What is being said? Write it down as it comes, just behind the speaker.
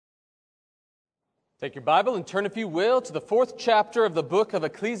Take your Bible and turn, if you will, to the fourth chapter of the book of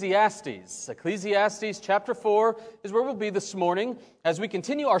Ecclesiastes. Ecclesiastes chapter 4 is where we'll be this morning as we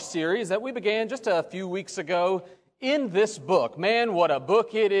continue our series that we began just a few weeks ago in this book. Man, what a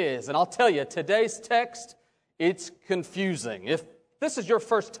book it is. And I'll tell you, today's text, it's confusing. If this is your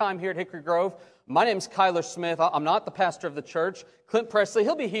first time here at Hickory Grove, my name's Kyler Smith. I'm not the pastor of the church. Clint Presley,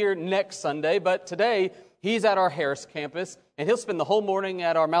 he'll be here next Sunday, but today he's at our Harris campus, and he'll spend the whole morning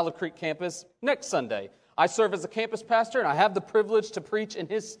at our Mallow Creek campus next Sunday. I serve as a campus pastor, and I have the privilege to preach in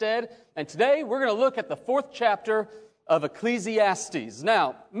his stead. And today, we're going to look at the fourth chapter of Ecclesiastes.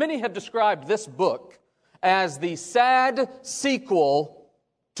 Now, many have described this book as the sad sequel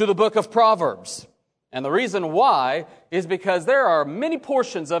to the book of Proverbs. And the reason why is because there are many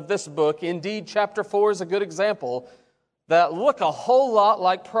portions of this book, indeed chapter 4 is a good example, that look a whole lot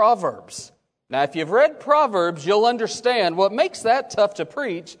like Proverbs. Now, if you've read Proverbs, you'll understand what makes that tough to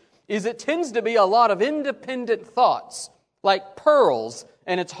preach is it tends to be a lot of independent thoughts, like pearls,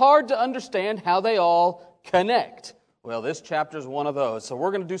 and it's hard to understand how they all connect. Well, this chapter is one of those, so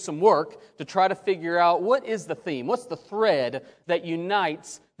we're going to do some work to try to figure out what is the theme, what's the thread that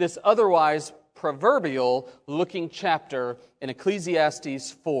unites this otherwise proverbial-looking chapter in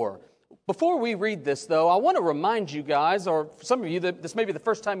Ecclesiastes 4. Before we read this, though, I want to remind you guys, or for some of you, that this may be the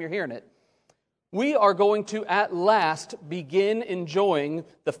first time you're hearing it, we are going to at last begin enjoying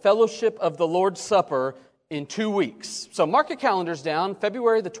the fellowship of the Lord's Supper in 2 weeks. So mark your calendars down,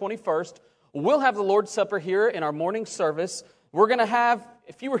 February the 21st. We'll have the Lord's Supper here in our morning service. We're going to have,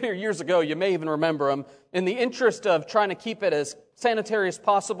 if you were here years ago, you may even remember them. In the interest of trying to keep it as sanitary as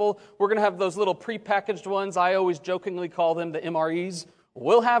possible, we're going to have those little prepackaged ones. I always jokingly call them the MREs.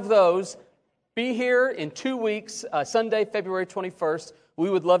 We'll have those. Be here in 2 weeks, Sunday, February 21st. We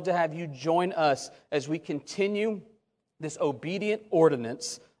would love to have you join us as we continue this obedient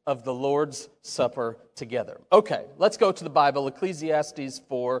ordinance of the Lord's Supper together. Okay, let's go to the Bible, Ecclesiastes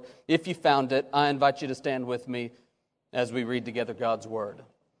 4. If you found it, I invite you to stand with me as we read together God's Word.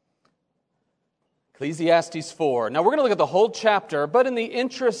 Ecclesiastes 4. Now, we're going to look at the whole chapter, but in the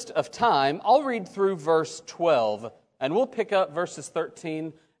interest of time, I'll read through verse 12, and we'll pick up verses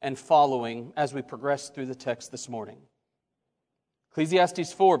 13 and following as we progress through the text this morning.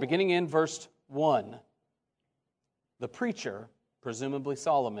 Ecclesiastes 4, beginning in verse 1. The preacher, presumably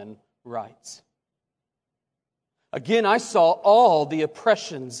Solomon, writes, "Again I saw all the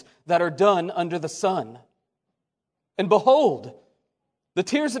oppressions that are done under the sun. And behold, the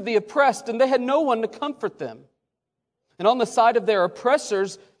tears of the oppressed, and they had no one to comfort them. And on the side of their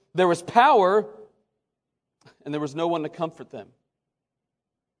oppressors there was power, and there was no one to comfort them.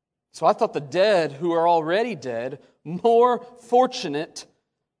 So I thought the dead who are already dead more fortunate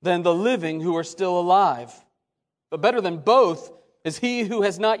than the living who are still alive. But better than both is he who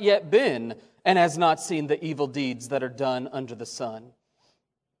has not yet been and has not seen the evil deeds that are done under the sun.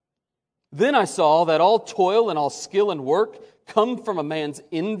 Then I saw that all toil and all skill and work come from a man's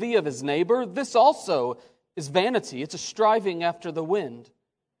envy of his neighbor. This also is vanity. It's a striving after the wind.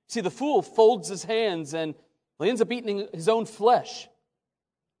 See, the fool folds his hands and he ends up eating his own flesh.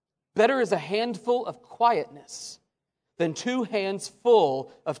 Better is a handful of quietness than 2 hands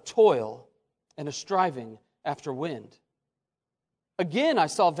full of toil and a striving after wind. Again, I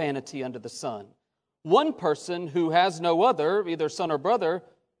saw vanity under the sun. One person who has no other, either son or brother,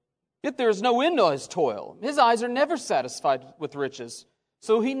 yet there is no end to his toil. His eyes are never satisfied with riches,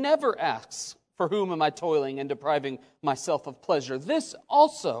 so he never asks, for whom am I toiling and depriving myself of pleasure? This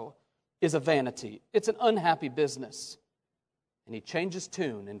also is a vanity. It's an unhappy business." And he changes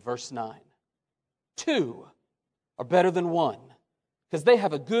tune in verse 9. 2 are better than 1, because they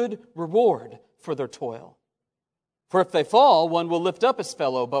have a good reward for their toil. For if they fall, one will lift up his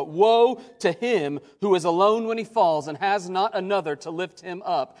fellow, but woe to him who is alone when he falls and has not another to lift him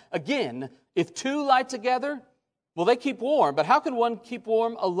up. Again, if 2 lie together, well, they keep warm, but how can one keep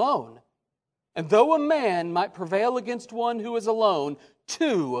warm alone? And though a man might prevail against one who is alone,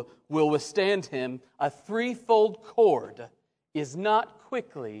 2 will withstand him. A threefold cord is not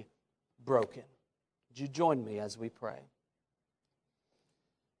quickly broken. Would you join me as we pray?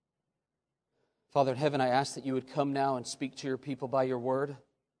 Father in heaven, I ask that you would come now and speak to your people by your word. In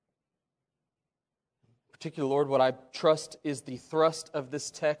particular, Lord, what I trust is the thrust of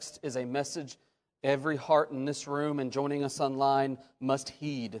this text is a message every heart in this room and joining us online must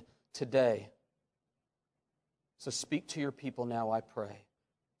heed today. So speak to your people now, I pray.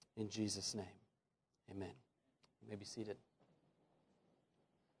 In Jesus' name, amen. You may be seated.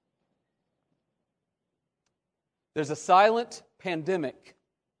 There's a silent pandemic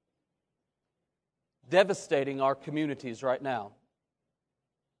devastating our communities right now.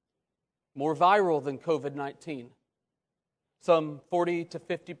 more viral than COVID-19. Some 40 to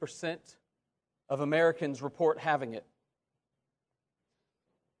 50% of Americans report having it.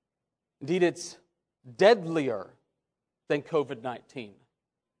 Indeed, it's deadlier than COVID-19.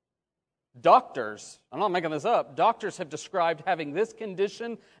 Doctors, I'm not making this up, doctors have described having this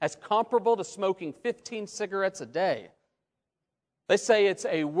condition as comparable to smoking 15 cigarettes a day. They say it's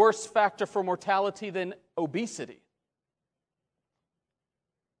a worse factor for mortality than obesity.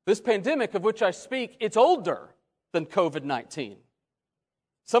 This pandemic of which I speak, it's older than COVID-19.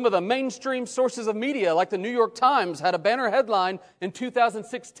 Some of the mainstream sources of media, like the New York Times, had a banner headline in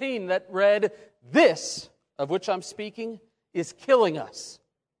 2016 that read, "This, of which I'm speaking, is killing us."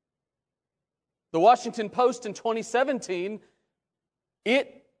 The Washington Post in 2017,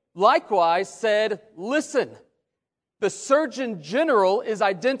 it likewise said, "Listen, the Surgeon General is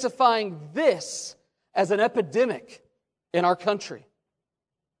identifying this as an epidemic in our country."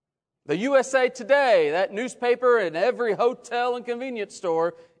 The USA Today, that newspaper in every hotel and convenience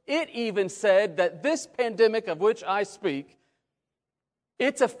store, it even said that this pandemic of which I speak,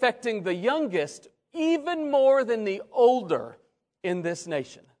 it's affecting the youngest even more than the older in this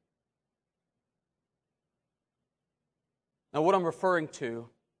nation. Now, what I'm referring to,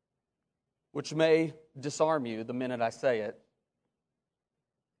 which may disarm you the minute I say it,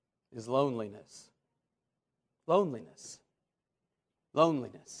 is loneliness. Loneliness.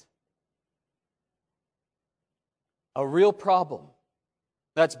 Loneliness. A real problem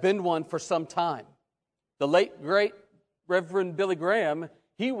that's been one for some time. The late, great Reverend Billy Graham,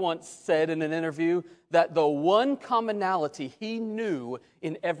 he once said in an interview that the one commonality he knew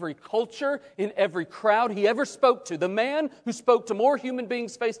in every culture, in every crowd he ever spoke to, the man who spoke to more human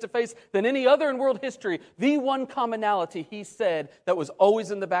beings face to face than any other in world history, the one commonality he said that was always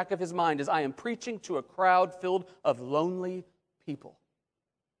in the back of his mind is, I am preaching to a crowd filled of lonely people.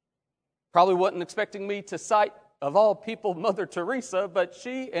 Probably wasn't expecting me to cite, of all people, Mother Teresa, but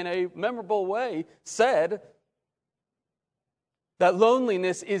she, in a memorable way, said that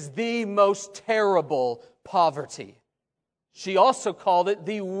loneliness is the most terrible poverty. She also called it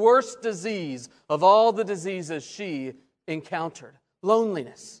the worst disease of all the diseases she encountered.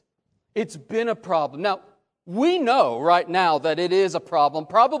 Loneliness. It's been a problem. Now, we know right now that it is a problem,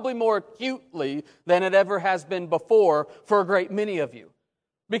 probably more acutely than it ever has been before for a great many of you,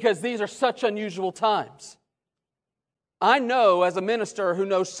 because these are such unusual times. I know, as a minister who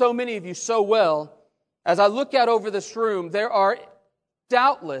knows so many of you so well, as I look out over this room, there are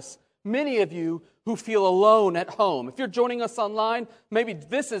doubtless many of you who feel alone at home. If you're joining us online, maybe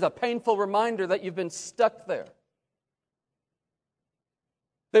this is a painful reminder that you've been stuck there.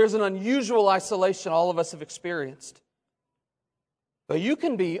 There's an unusual isolation all of us have experienced. But you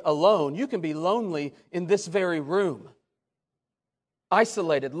can be alone, you can be lonely in this very room.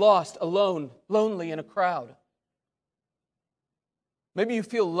 Isolated, lost, alone, lonely in a crowd. Maybe you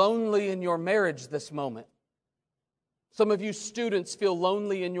feel lonely in your marriage this moment. Some of you students feel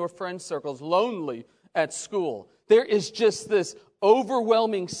lonely in your friend circles, lonely at school. There is just this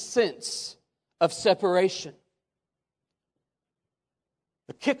overwhelming sense of separation.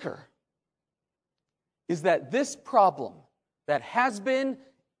 The kicker is that this problem that has been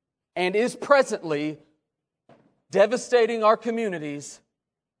and is presently devastating our communities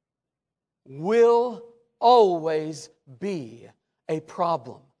will always be a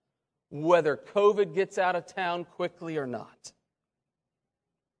problem, whether COVID gets out of town quickly or not.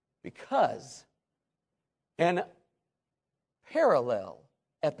 Because an parallel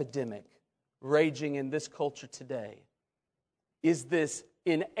epidemic raging in this culture today is this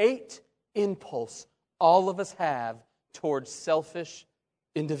innate impulse all of us have towards selfish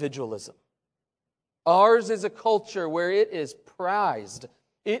individualism. Ours is a culture where it is prized.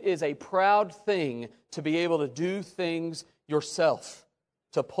 It is a proud thing to be able to do things yourself,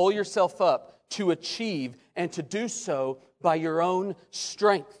 to pull yourself up, to achieve, and to do so by your own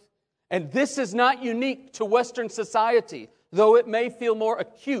strength. And this is not unique to Western society, though it may feel more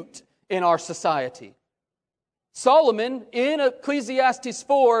acute in our society. Solomon, in Ecclesiastes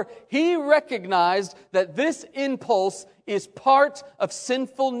 4, he recognized that this impulse is part of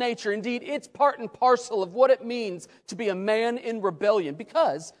sinful nature. Indeed, it's part and parcel of what it means to be a man in rebellion.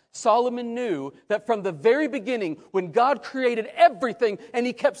 Because Solomon knew that from the very beginning, when God created everything, and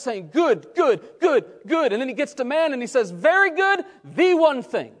he kept saying, good, good, good, good, and then he gets to man and he says, very good, the one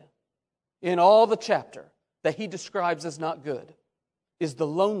thing in all the chapter that he describes as not good is the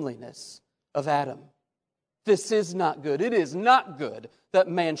loneliness of Adam. This is not good. It is not good that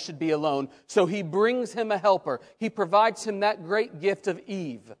man should be alone. So he brings him a helper. He provides him that great gift of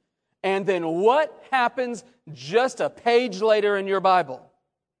Eve. And then what happens just a page later in your Bible?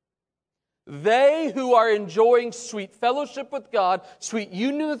 They who are enjoying sweet fellowship with God, sweet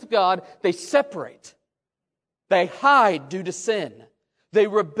union with God, they separate. They hide due to sin. They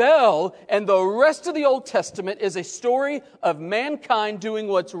rebel, and the rest of the Old Testament is a story of mankind doing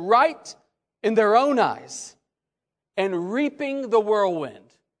what's right in their own eyes and reaping the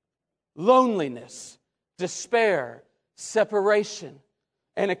whirlwind. Loneliness, despair, separation.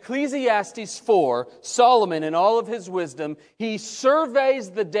 And Ecclesiastes 4, Solomon, in all of his wisdom, he surveys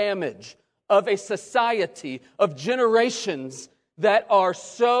the damage of a society of generations that are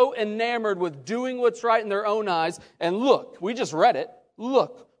so enamored with doing what's right in their own eyes. And look, we just read it.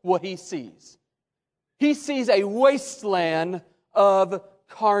 Look what he sees. He sees a wasteland of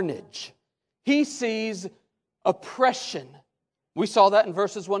carnage. He sees oppression. We saw that in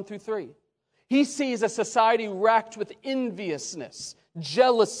verses 1 through 3. He sees a society racked with enviousness,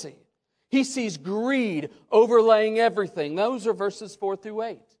 jealousy. He sees greed overlaying everything. Those are verses 4 through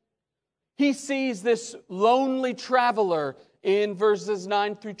 8. He sees this lonely traveler in verses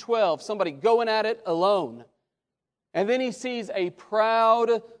 9 through 12, somebody going at it alone. And then he sees a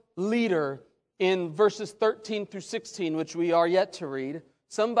proud leader in verses 13 through 16, which we are yet to read.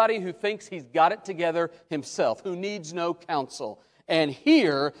 Somebody who thinks he's got it together himself, who needs no counsel. And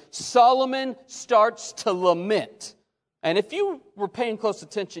here, Solomon starts to lament. And if you were paying close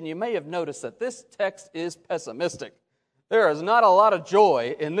attention, you may have noticed that this text is pessimistic. There is not a lot of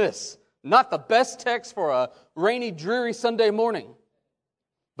joy in this. Not the best text for a rainy, dreary Sunday morning.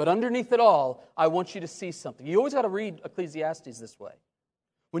 But underneath it all, I want you to see something. You always got to read Ecclesiastes this way.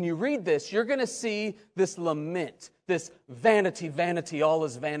 When you read this, you're going to see this lament, this vanity, vanity, all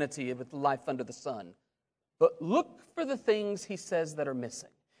is vanity with life under the sun. But look for the things he says that are missing.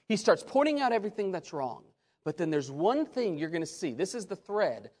 He starts pointing out everything that's wrong. But then there's one thing you're going to see. This is the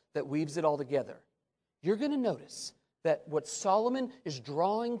thread that weaves it all together. You're going to notice that what Solomon is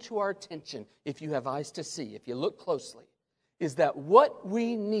drawing to our attention, if you have eyes to see, if you look closely, is that what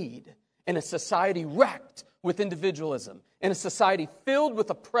we need in a society racked with individualism, in a society filled with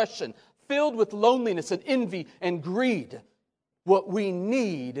oppression, filled with loneliness and envy and greed, what we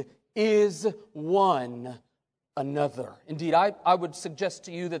need is one another. Indeed, I would suggest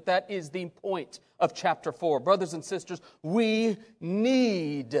to you that that is the point of chapter 4. Brothers and sisters, we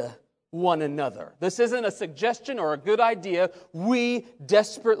need one another. This isn't a suggestion or a good idea. We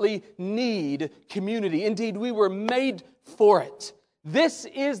desperately need community. Indeed, we were made for it. This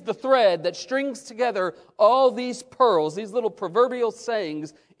is the thread that strings together all these pearls, these little proverbial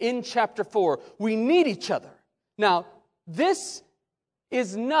sayings in chapter 4. We need each other. Now, this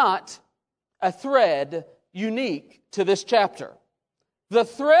is not a thread unique to this chapter. The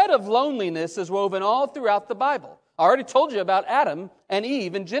thread of loneliness is woven all throughout the Bible. I already told you about Adam and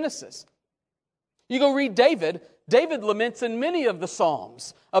Eve in Genesis. You go read David. David laments in many of the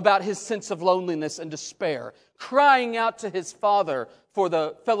Psalms about his sense of loneliness and despair, crying out to his Father for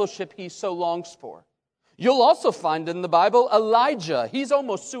the fellowship he so longs for. You'll also find in the Bible Elijah. He's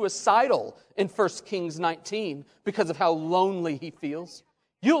almost suicidal in 1 Kings 19 because of how lonely he feels.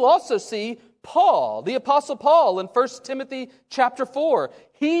 You'll also see Paul, the Apostle Paul, in 1 Timothy chapter 4.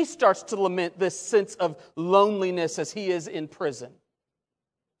 He starts to lament this sense of loneliness as he is in prison.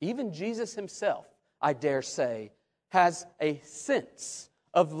 Even Jesus himself, I dare say, has a sense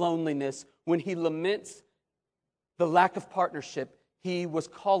of loneliness when he laments the lack of partnership he was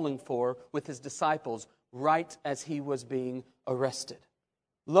calling for with his disciples right as he was being arrested.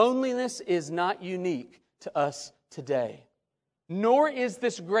 Loneliness is not unique to us today. Nor is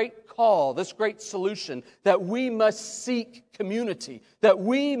this great call, this great solution, that we must seek community, that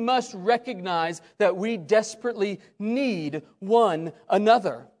we must recognize that we desperately need one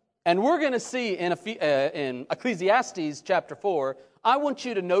another. And we're going to see in Ecclesiastes chapter 4, I want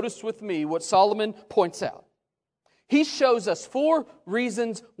you to notice with me what Solomon points out. He shows us 4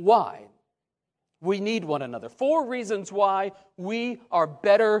 reasons why we need one another. 4 reasons why we are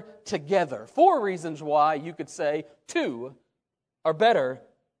better together. 4 reasons why, you could say, 2 are better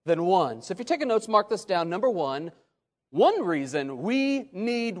than 1. So if you're taking notes, mark this down. Number 1, one reason we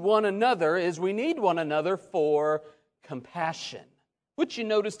need one another is we need one another for compassion, which you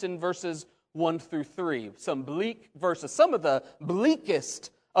noticed in verses 1 through 3. Some bleak verses, some of the bleakest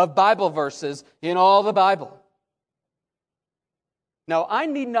of Bible verses in all the Bible. Now, I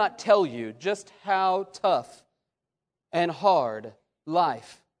need not tell you just how tough and hard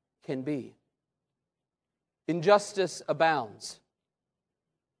life can be. Injustice abounds.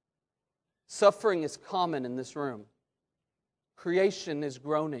 Suffering is common in this room. Creation is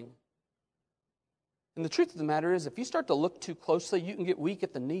groaning. And the truth of the matter is, if you start to look too closely, you can get weak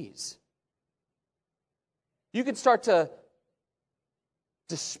at the knees. You can start to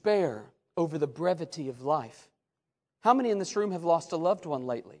despair over the brevity of life. How many in this room have lost a loved one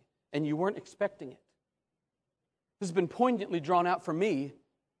lately and you weren't expecting it? This has been poignantly drawn out for me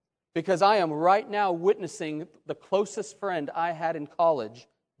because I am right now witnessing the closest friend I had in college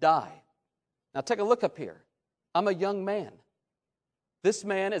die. Now take a look up here. I'm a young man. This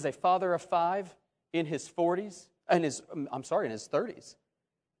man is a father of 5 in his 40s, in his 30s.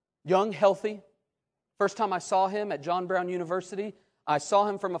 Young, healthy. First time I saw him at John Brown University, I saw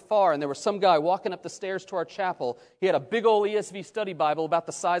him from afar, and there was some guy walking up the stairs to our chapel. He had a big old ESV study Bible about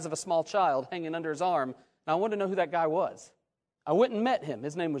the size of a small child hanging under his arm, and I wanted to know who that guy was. I went and met him.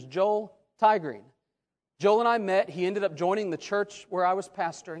 His name was Joel Tygreen. Joel and I met. He ended up joining the church where I was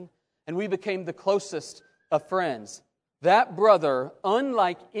pastoring, and we became the closest of friends. That brother,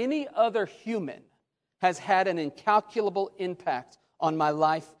 unlike any other human, has had an incalculable impact on my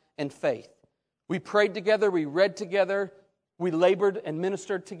life and faith. We prayed together, we read together, we labored and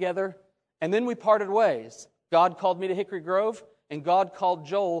ministered together, and then we parted ways. God called me to Hickory Grove, and God called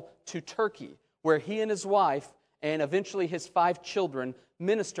Joel to Turkey, where he and his wife, and eventually his 5 children,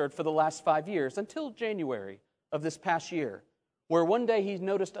 ministered for the last 5 years, until January of this past year, where one day he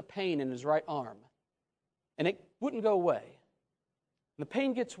noticed a pain in his right arm, and it wouldn't go away. And the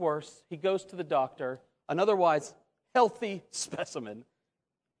pain gets worse. He goes to the doctor. An otherwise healthy specimen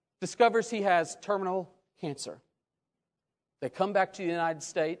discovers he has terminal cancer. They come back to the United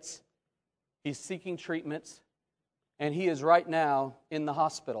States. He's seeking treatments, and he is right now in the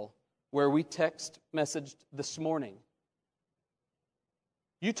hospital where we text messaged this morning.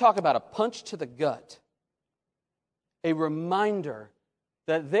 You talk about a punch to the gut, a reminder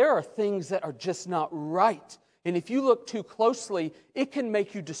that there are things that are just not right. And if you look too closely, it can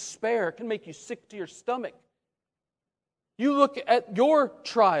make you despair. It can make you sick to your stomach. You look at your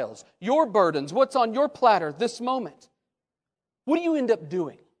trials, your burdens, what's on your platter this moment. What do you end up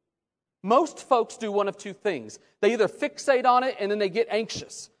doing? Most folks do one of 2 things. They either fixate on it and then they get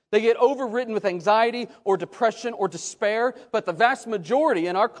anxious. They get overridden with anxiety or depression or despair. But the vast majority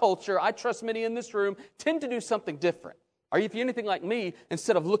in our culture, I trust many in this room, tend to do something different. Or if you're anything like me,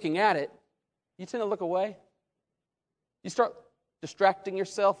 instead of looking at it, you tend to look away. You start distracting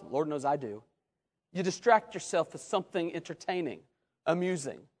yourself. Lord knows I do. You distract yourself with something entertaining,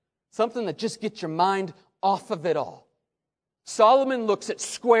 amusing, something that just gets your mind off of it all. Solomon looks it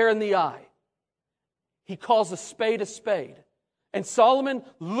square in the eye. He calls a spade. And Solomon,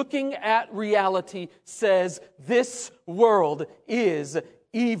 looking at reality, says, this world is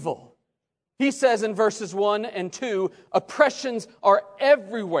evil. He says in verses 1 and 2, oppressions are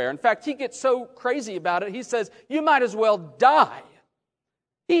everywhere. In fact, he gets so crazy about it, he says, you might as well die.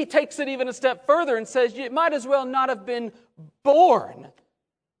 He takes it even a step further and says, you might as well not have been born.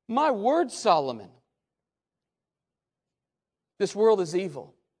 My word, Solomon. This world is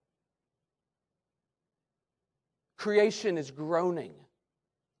evil. Creation is groaning,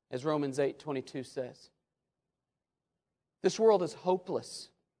 as Romans 8:22 says. This world is hopeless,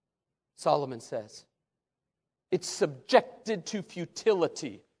 Solomon says. It's subjected to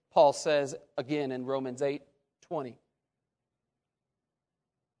futility, Paul says again in Romans 8:20.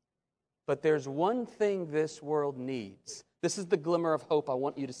 But there's one thing this world needs. This is the glimmer of hope I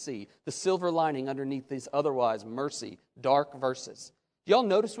want you to see. The silver lining underneath these otherwise murky, dark verses. Do y'all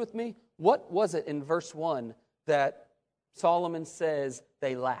notice with me? What was it in verse 1 that Solomon says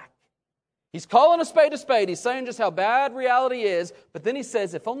they lack? He's calling a spade. He's saying just how bad reality is. But then he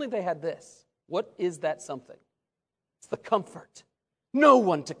says, if only they had this. What is that something? It's the comfort. No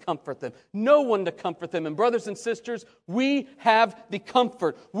one to comfort them. No one to comfort them. And brothers and sisters, we have the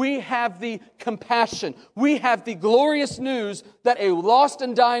comfort. We have the compassion. We have the glorious news that a lost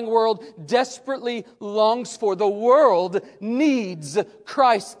and dying world desperately longs for. The world needs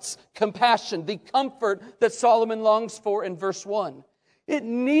Christ's compassion, the comfort that Solomon longs for in verse 1. It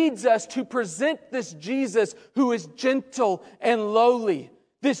needs us to present this Jesus who is gentle and lowly.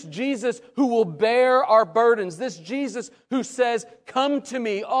 This Jesus who will bear our burdens. This Jesus who says, come to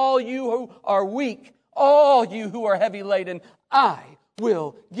me, all you who are weak, all you who are heavy laden, I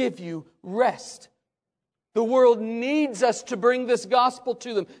will give you rest. The world needs us to bring this gospel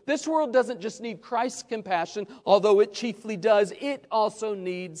to them. This world doesn't just need Christ's compassion, although it chiefly does. It also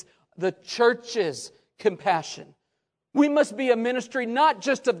needs the church's compassion. We must be a ministry not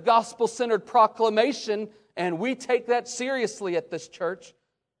just of gospel-centered proclamation, and we take that seriously at this church.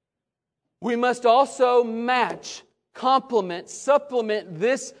 We must also match, complement, supplement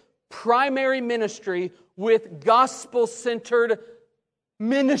this primary ministry with gospel-centered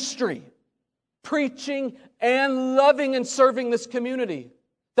ministry, preaching and loving and serving this community.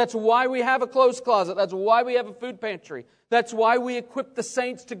 That's why we have a clothes closet. That's why we have a food pantry. That's why we equip the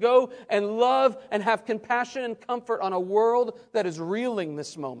saints to go and love and have compassion and comfort on a world that is reeling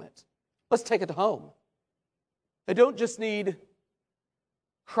this moment. Let's take it home. They don't just need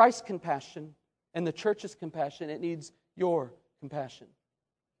Christ's compassion and the church's compassion. It needs your compassion.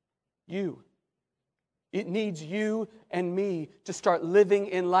 You. It needs you and me to start living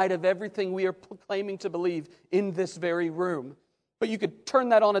in light of everything we are claiming to believe in this very room. But you could turn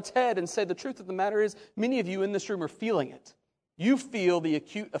that on its head and say the truth of the matter is many of you in this room are feeling it. You feel the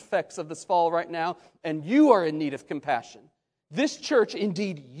acute effects of this fall right now, and you are in need of compassion. This church,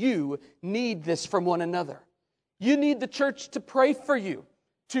 indeed you, need this from one another. You need the church to pray for you,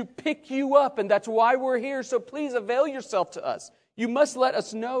 to pick you up, and that's why we're here. So please avail yourself to us. You must let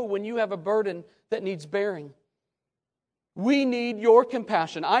us know when you have a burden that needs bearing. We need your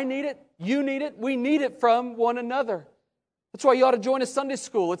compassion. I need it. You need it. We need it from one another. That's why you ought to join a Sunday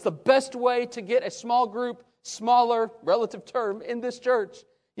school. It's the best way to get a small group, smaller relative term, in this church.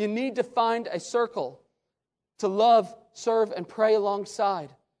 You need to find a circle to love, serve, and pray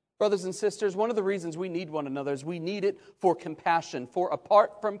alongside. Brothers and sisters, one of the reasons we need one another is we need it for compassion. For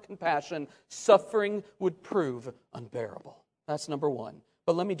apart from compassion, suffering would prove unbearable. That's number one.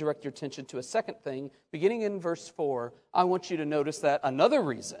 But let me direct your attention to a second thing. Beginning in verse 4, I want you to notice that another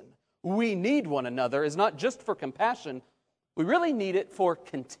reason we need one another is not just for compassion. We really need it for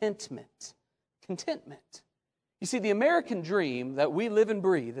contentment. Contentment. You see, the American dream that we live and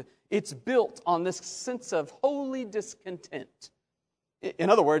breathe, it's built on this sense of holy discontent. In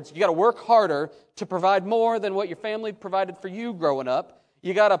other words, you got to work harder to provide more than what your family provided for you growing up.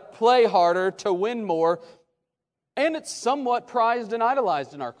 You got to play harder to win more. And it's somewhat prized and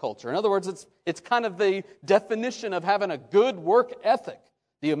idolized in our culture. In other words, it's kind of the definition of having a good work ethic,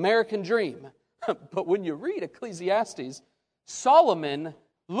 the American dream. But when you read Ecclesiastes, Solomon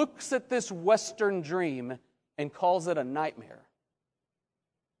looks at this Western dream and calls it a nightmare.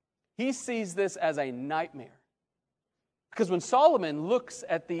 He sees this as a nightmare. Because when Solomon looks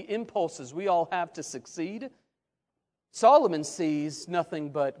at the impulses we all have to succeed, Solomon sees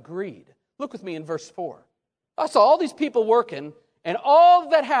nothing but greed. Look with me in verse 4. I saw all these people working, and all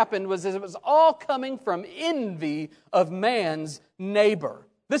that happened was it was all coming from envy of man's neighbor.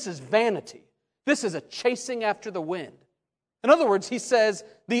 This is vanity. This is a chasing after the wind. In other words, he says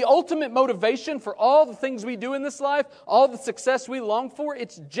the ultimate motivation for all the things we do in this life, all the success we long for,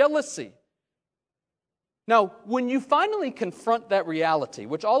 it's jealousy. Now, when you finally confront that reality,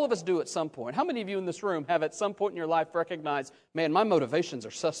 which all of us do at some point, how many of you in this room have at some point in your life recognized, man, my motivations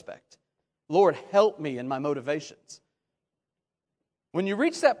are suspect? Lord, help me in my motivations. When you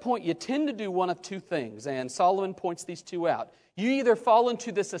reach that point, you tend to do one of two things, and Solomon points these two out. You either fall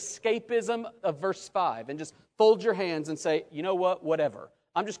into this escapism of verse 5 and just fold your hands and say, you know what, whatever.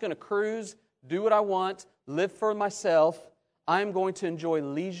 I'm just going to cruise, do what I want, live for myself. I am going to enjoy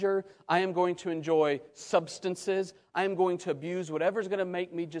leisure. I am going to enjoy substances. I am going to abuse whatever's going to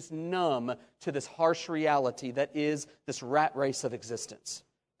make me just numb to this harsh reality that is this rat race of existence.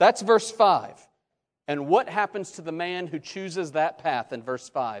 That's verse 5. And what happens to the man who chooses that path in verse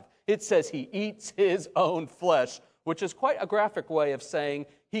 5? It says he eats his own flesh, which is quite a graphic way of saying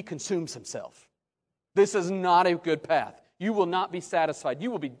he consumes himself. This is not a good path. You will not be satisfied.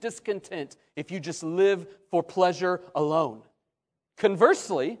 You will be discontent if you just live for pleasure alone.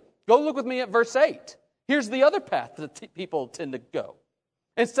 Conversely, go look with me at verse 8. Here's the other path that people tend to go.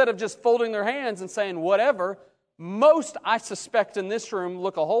 Instead of just folding their hands and saying whatever, most, I suspect, in this room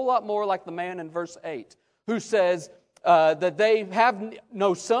look a whole lot more like the man in verse 8 who says that they have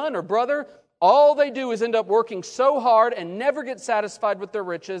no son or brother. All they do is end up working so hard and never get satisfied with their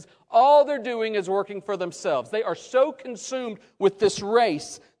riches. All they're doing is working for themselves. They are so consumed with this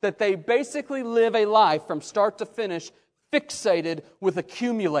race that they basically live a life from start to finish fixated with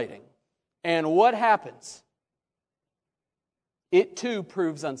accumulating. And what happens? It too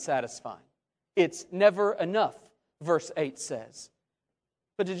proves unsatisfying. It's never enough, verse 8 says.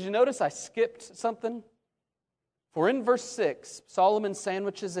 But did you notice I skipped something? For in verse 6, Solomon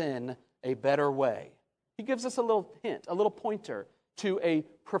sandwiches in a better way. He gives us a little hint, a little pointer to a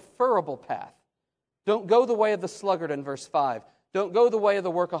preferable path. Don't go the way of the sluggard in verse 5. Don't go the way of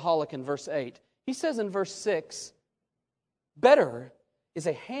the workaholic in verse 8. He says in verse 6, better is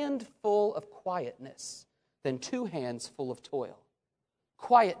a handful of quietness than 2 hands full of toil.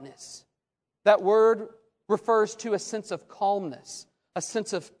 Quietness. That word refers to a sense of calmness, a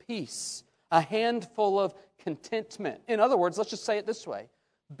sense of peace, a handful of contentment. In other words, let's just say it this way.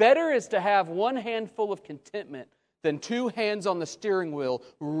 Better is to have 1 handful of contentment than 2 hands on the steering wheel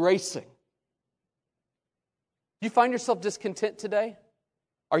racing. You find yourself discontent today?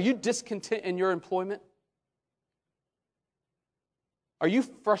 Are you discontent in your employment? Are you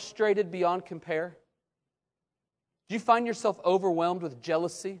frustrated beyond compare? Do you find yourself overwhelmed with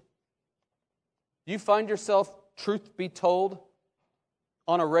jealousy? Do you find yourself, truth be told,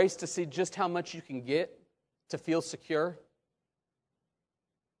 on a race to see just how much you can get to feel secure?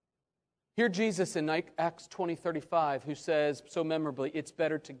 Hear Jesus in Acts 20:35, who says so memorably, it's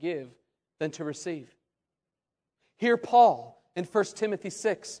better to give than to receive. Hear Paul in 1 Timothy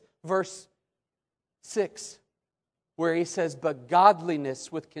 6, verse 6, where he says, but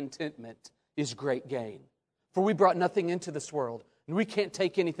godliness with contentment is great gain. For we brought nothing into this world, and we can't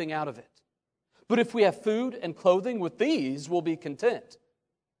take anything out of it. But if we have food and clothing, with these we'll be content.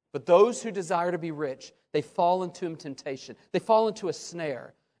 But those who desire to be rich, they fall into temptation. They fall into a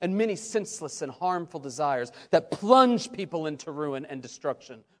snare, and many senseless and harmful desires that plunge people into ruin and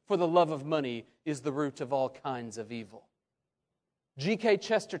destruction. For the love of money is the root of all kinds of evil. G.K.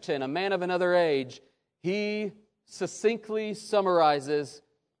 Chesterton, a man of another age, he succinctly summarizes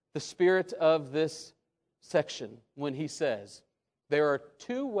the spirit of this section when he says, there are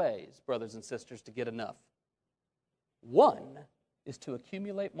two ways, brothers and sisters, to get enough. One is to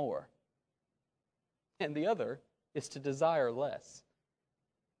accumulate more, and the other is to desire less.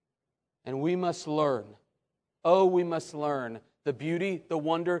 And we must learn, we must learn the beauty, the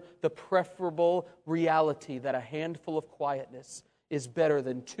wonder, the preferable reality that a handful of quietness is better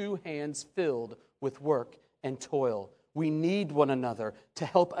than two hands filled with work and toil. We need one another to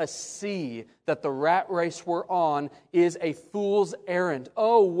help us see that the rat race we're on is a fool's errand.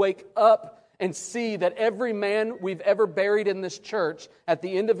 Oh, wake up and see that every man we've ever buried in this church at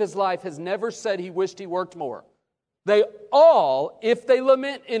the end of his life has never said he wished he worked more. They all, if they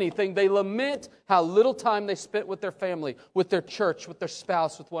lament anything, they lament how little time they spent with their family, with their church, with their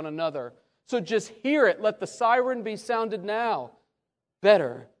spouse, with one another. So just hear it. Let the siren be sounded now.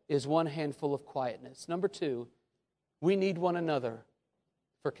 Better is one handful of quietness. Number two, we need one another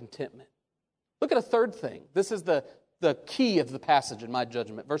for contentment. Look at a third thing. This is the key of the passage in my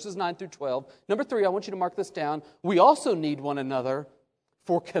judgment. Verses 9 through 12. Number three, I want you to mark this down. We also need one another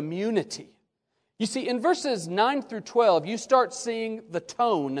for community. You see, in verses 9 through 12, you start seeing the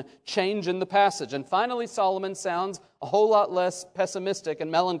tone change in the passage. And finally, Solomon sounds a whole lot less pessimistic and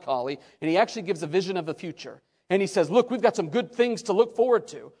melancholy, and he actually gives a vision of the future. And he says, look, we've got some good things to look forward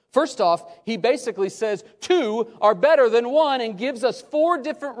to. First off, he basically says two are better than one and gives us four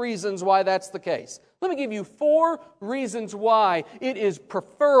different reasons why that's the case. Let me give you four reasons why it is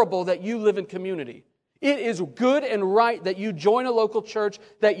preferable that you live in community. It is good and right that you join a local church,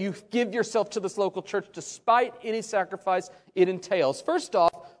 that you give yourself to this local church despite any sacrifice it entails. First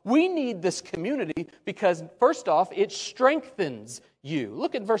off, we need this community because, first off, it strengthens you.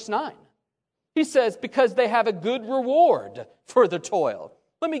 Look at verse 9. He says, because they have a good reward for the toil.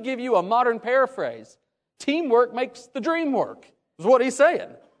 Let me give you a modern paraphrase. Teamwork makes the dream work, is what he's saying.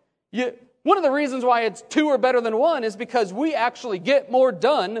 One of the reasons why it's two are better than one is because we actually get more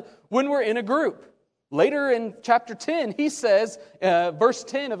done when we're in a group. Later in chapter 10, he says, verse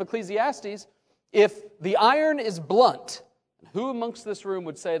 10 of Ecclesiastes, if the iron is blunt, who amongst this room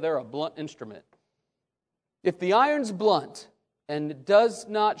would say they're a blunt instrument? If the iron's blunt and does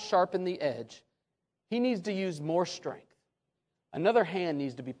not sharpen the edge, he needs to use more strength. Another hand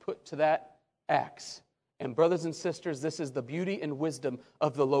needs to be put to that axe. And brothers and sisters, this is the beauty and wisdom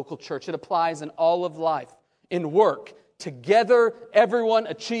of the local church. It applies in all of life, in work. Together, everyone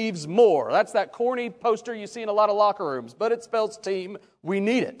achieves more. That's that corny poster you see in a lot of locker rooms, but it spells team. We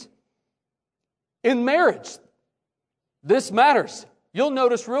need it. In marriage, this matters. You'll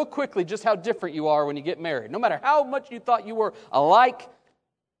notice real quickly just how different you are when you get married. No matter how much you thought you were alike,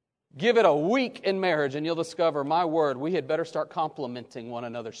 give it a week in marriage and you'll discover, my word, we had better start complimenting one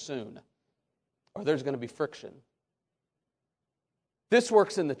another soon, or there's going to be friction. This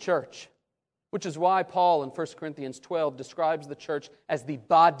works in the church, which is why Paul in 1 Corinthians 12 describes the church as the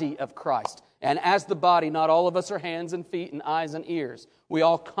body of Christ. And as the body, not all of us are hands and feet and eyes and ears. We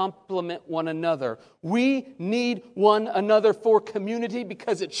all complement one another. We need one another for community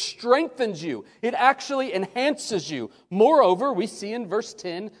because it strengthens you. It actually enhances you. Moreover, we see in verse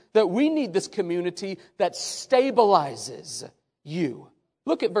 10 that we need this community that stabilizes you.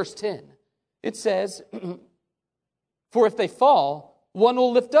 Look at verse 10. It says, for if they fall, one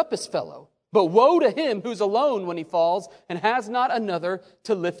will lift up his fellow. But woe to him who's alone when he falls and has not another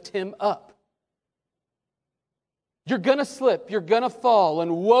to lift him up. You're going to slip, you're going to fall,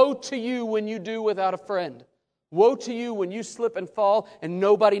 and woe to you when you do without a friend. Woe to you when you slip and fall and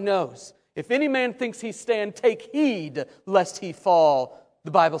nobody knows. If any man thinks he stand, take heed lest he fall,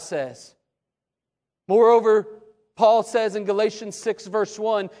 the Bible says. Moreover, Paul says in Galatians 6 verse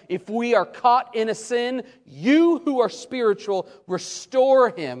 1, if we are caught in a sin, you who are spiritual, restore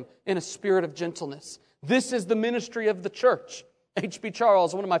him in a spirit of gentleness. This is the ministry of the church. H.B.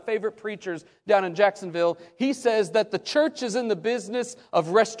 Charles, one of my favorite preachers down in Jacksonville, he says that the church is in the business of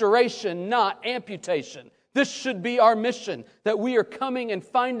restoration, not amputation. This should be our mission, that we are coming and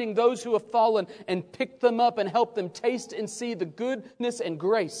finding those who have fallen and pick them up and help them taste and see the goodness and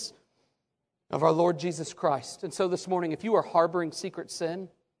grace of our Lord Jesus Christ. And so this morning, if you are harboring secret sin,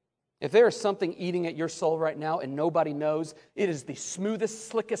 if there is something eating at your soul right now and nobody knows, it is the smoothest,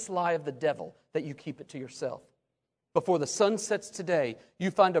 slickest lie of the devil that you keep it to yourself. Before the sun sets today, you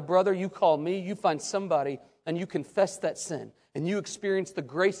find a brother, you call me, you find somebody, and you confess that sin. And you experience the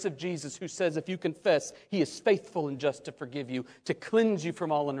grace of Jesus, who says if you confess, He is faithful and just to forgive you, to cleanse you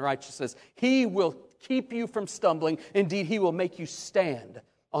from all unrighteousness. He will keep you from stumbling. Indeed, He will make you stand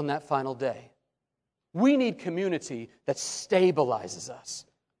on that final day. We need community that stabilizes us.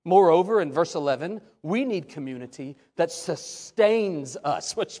 Moreover, in verse 11, we need community that sustains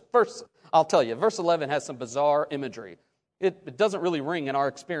us, which first, I'll tell you, verse 11 has some bizarre imagery. It doesn't really ring in our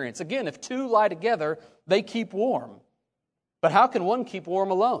experience. Again, if two lie together, they keep warm. But how can one keep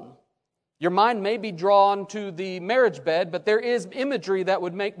warm alone? Your mind may be drawn to the marriage bed, but there is imagery that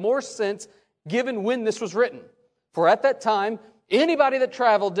would make more sense given when this was written. For at that time, anybody that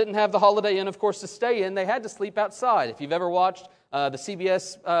traveled didn't have the Holiday Inn, of course, to stay in. They had to sleep outside. If you've ever watched the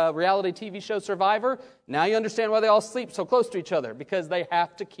CBS reality TV show Survivor, now you understand why they all sleep so close to each other, because they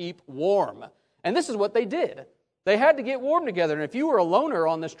have to keep warm. And this is what they did. They had to get warm together. And if you were a loner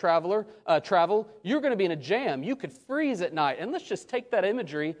on this travel, you're going to be in a jam. You could freeze at night. And let's just take that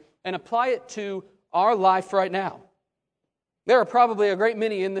imagery and apply it to our life right now. There are probably a great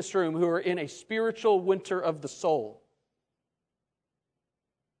many in this room who are in a spiritual winter of the soul.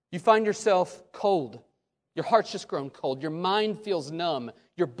 You find yourself cold. Your heart's just grown cold. Your mind feels numb.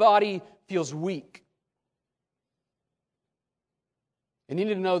 Your body feels weak. And you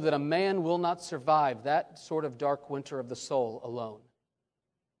need to know that a man will not survive that sort of dark winter of the soul alone.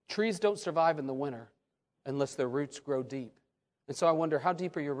 Trees don't survive in the winter unless their roots grow deep. And so I wonder, how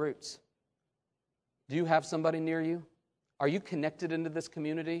deep are your roots? Do you have somebody near you? Are you connected into this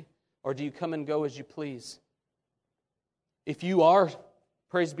community? Or do you come and go as you please? If you are,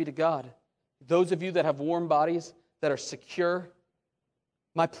 praise be to God. Those of you that have warm bodies, that are secure,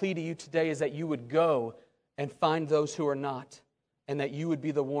 my plea to you today is that you would go and find those who are not, and that you would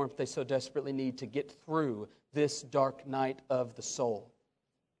be the warmth they so desperately need to get through this dark night of the soul.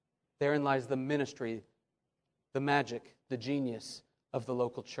 Therein lies the ministry, the magic, the genius of the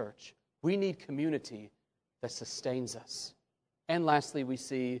local church. We need community that sustains us. And lastly, we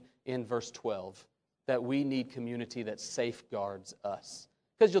see in verse 12 that we need community that safeguards us.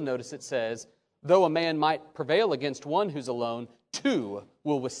 Because you'll notice it says, though a man might prevail against one who's alone, two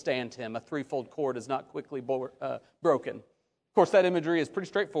will withstand him. A threefold cord is not quickly broken. Of course, that imagery is pretty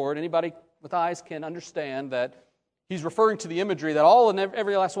straightforward. Anybody with eyes can understand that he's referring to the imagery that all and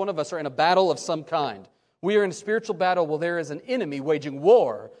every last one of us are in a battle of some kind. We are in a spiritual battle where there is an enemy waging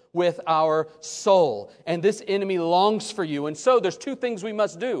war with our soul. And this enemy longs for you. And so there's two things we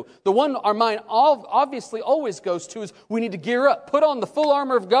must do. The one our mind obviously always goes to is we need to gear up. Put on the full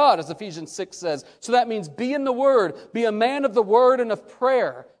armor of God, as Ephesians 6 says. So that means be in the Word. Be a man of the Word and of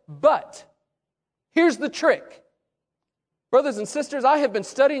prayer. But here's the trick. Brothers and sisters, I have been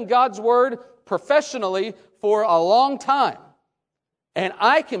studying God's Word professionally for a long time. And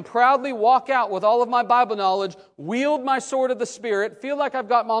I can proudly walk out with all of my Bible knowledge, wield my sword of the Spirit, feel like I've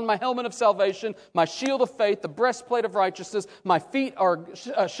got on my helmet of salvation, my shield of faith, the breastplate of righteousness, my feet are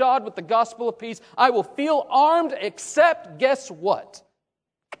shod with the gospel of peace. I will feel armed, except, guess what?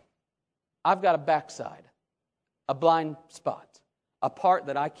 I've got a backside, a blind spot, a part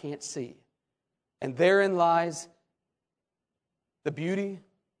that I can't see. And therein lies the beauty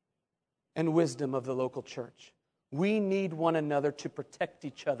and wisdom of the local church. We need one another to protect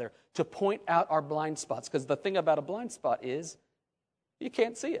each other, to point out our blind spots. Because the thing about a blind spot is you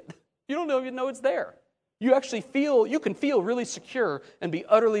can't see it. You don't even know it's there. You can feel really secure and be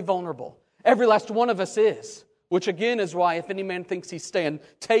utterly vulnerable. Every last one of us is. Which again is why if any man thinks he stand,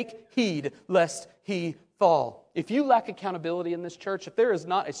 take heed lest he fall. If you lack accountability in this church, if there is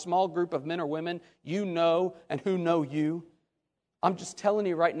not a small group of men or women you know and who know you, I'm just telling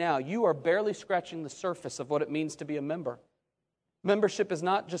you right now, you are barely scratching the surface of what it means to be a member. Membership is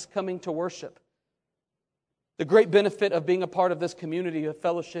not just coming to worship. The great benefit of being a part of this community of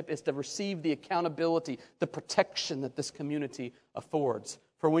fellowship is to receive the accountability, the protection that this community affords.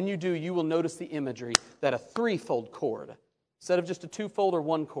 For when you do, you will notice the imagery that a threefold cord, instead of just a twofold or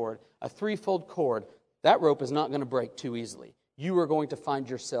one cord, a threefold cord that rope is not going to break too easily. You are going to find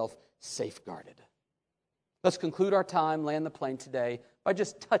yourself safeguarded. Let's conclude our time, land the plane today, by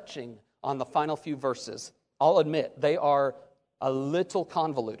just touching on the final few verses. I'll admit, they are a little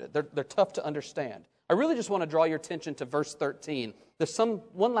convoluted. They're tough to understand. I really just want to draw your attention to verse 13. There's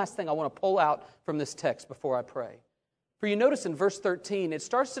one last thing I want to pull out from this text before I pray. For you notice in verse 13, it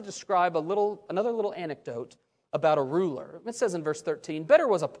starts to describe another little anecdote about a ruler. It says in verse 13, "Better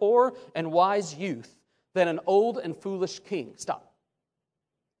was a poor and wise youth than an old and foolish king." Stop.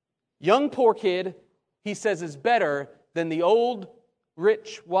 Young poor kid, he says, is better than the old,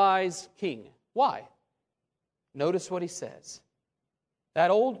 rich, wise king. Why? Notice what he says.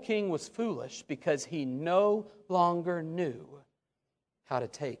 That old king was foolish because he no longer knew how to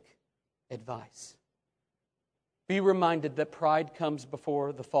take advice. Be reminded that pride comes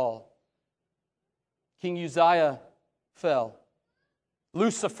before the fall. King Uzziah fell.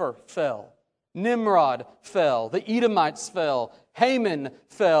 Lucifer fell. Nimrod fell. The Edomites fell. Haman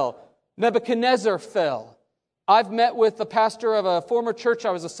fell. Nebuchadnezzar fell. I've met with the pastor of a former church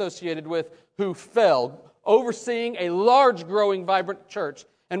I was associated with who fell, overseeing a large, growing, vibrant church.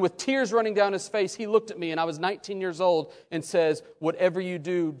 And with tears running down his face, he looked at me, and I was 19 years old, and says, "Whatever you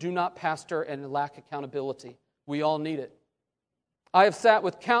do, do not pastor and lack accountability. We all need it." I have sat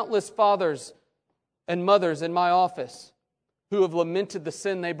with countless fathers and mothers in my office who have lamented the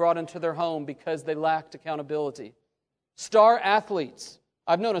sin they brought into their home because they lacked accountability. Star athletes.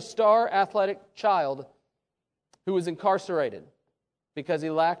 I've known a star athletic child who was incarcerated because he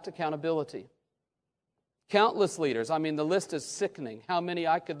lacked accountability. Countless leaders, the list is sickening, how many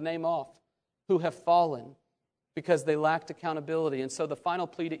I could name off, who have fallen because they lacked accountability. And so the final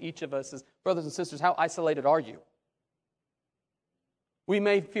plea to each of us is, brothers and sisters, how isolated are you? We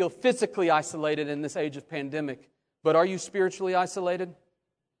may feel physically isolated in this age of pandemic, but are you spiritually isolated?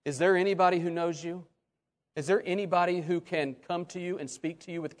 Is there anybody who knows you? Is there anybody who can come to you and speak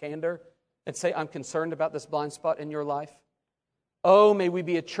to you with candor and say, "I'm concerned about this blind spot in your life"? Oh, may we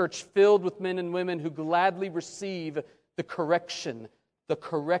be a church filled with men and women who gladly receive the correction.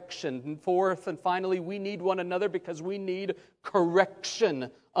 And fourth and finally, we need one another because we need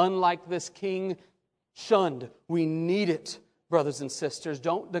correction. Unlike this king shunned, we need it, brothers and sisters.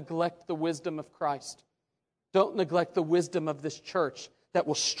 Don't neglect the wisdom of Christ. Don't neglect the wisdom of this church that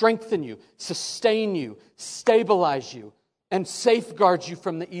will strengthen you, sustain you, stabilize you, and safeguard you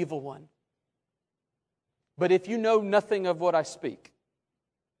from the evil one. But if you know nothing of what I speak,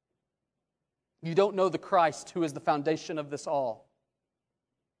 you don't know the Christ who is the foundation of this all,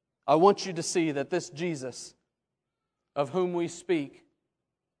 I want you to see that this Jesus of whom we speak,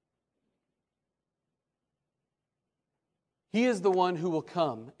 He is the one who will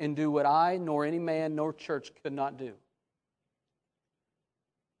come and do what I, nor any man, nor church could not do.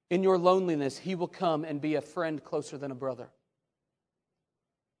 In your loneliness, He will come and be a friend closer than a brother.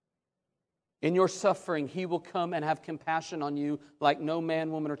 In your suffering, He will come and have compassion on you like no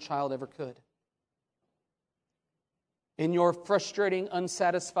man, woman, or child ever could. In your frustrating,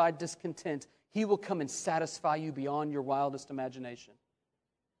 unsatisfied discontent, He will come and satisfy you beyond your wildest imagination.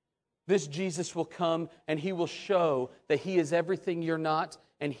 This Jesus will come and He will show that He is everything you're not,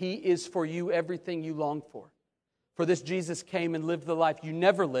 and He is for you everything you long for. For this Jesus came and lived the life you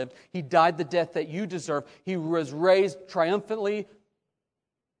never lived. He died the death that you deserve. He was raised triumphantly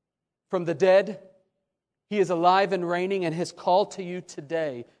from the dead. He is alive and reigning, and His call to you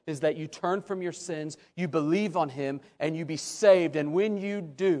today is that you turn from your sins, you believe on Him, and you be saved. And when you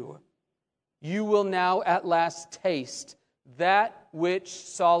do, you will now at last taste that which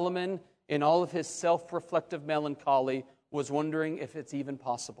Solomon, in all of his self-reflective melancholy, was wondering if it's even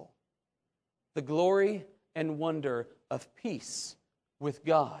possible. The glory and wonder of peace with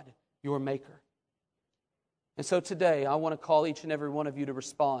God, your Maker. And so today, I want to call each and every one of you to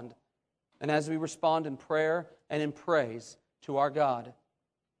respond. And as we respond in prayer and in praise to our God,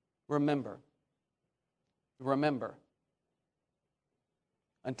 remember,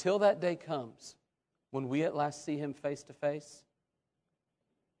 until that day comes when we at last see Him face to face,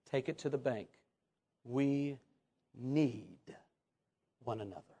 take it to the bank. We need one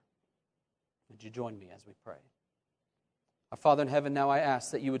another. Would you join me as we pray? Our Father in heaven, now I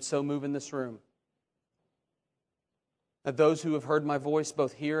ask that you would so move in this room that those who have heard my voice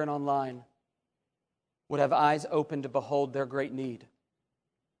both here and online would have eyes open to behold their great need.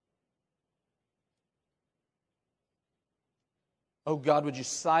 Oh God, would you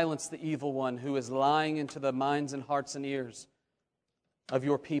silence the evil one who is lying into the minds and hearts and ears of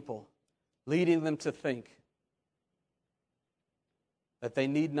your people, leading them to think that they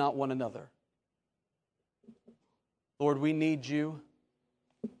need not one another. Lord, we need you.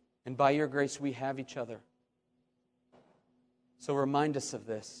 And by your grace, we have each other. So remind us of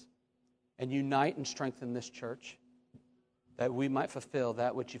this and unite and strengthen this church that we might fulfill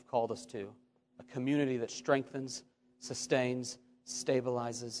that which you've called us to, a community that strengthens, sustains,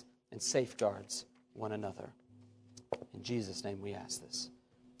 stabilizes, and safeguards one another. In Jesus' name we ask this.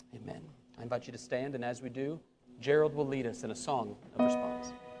 Amen. I invite you to stand, and as we do, Gerald will lead us in a song of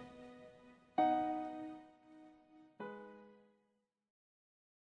response.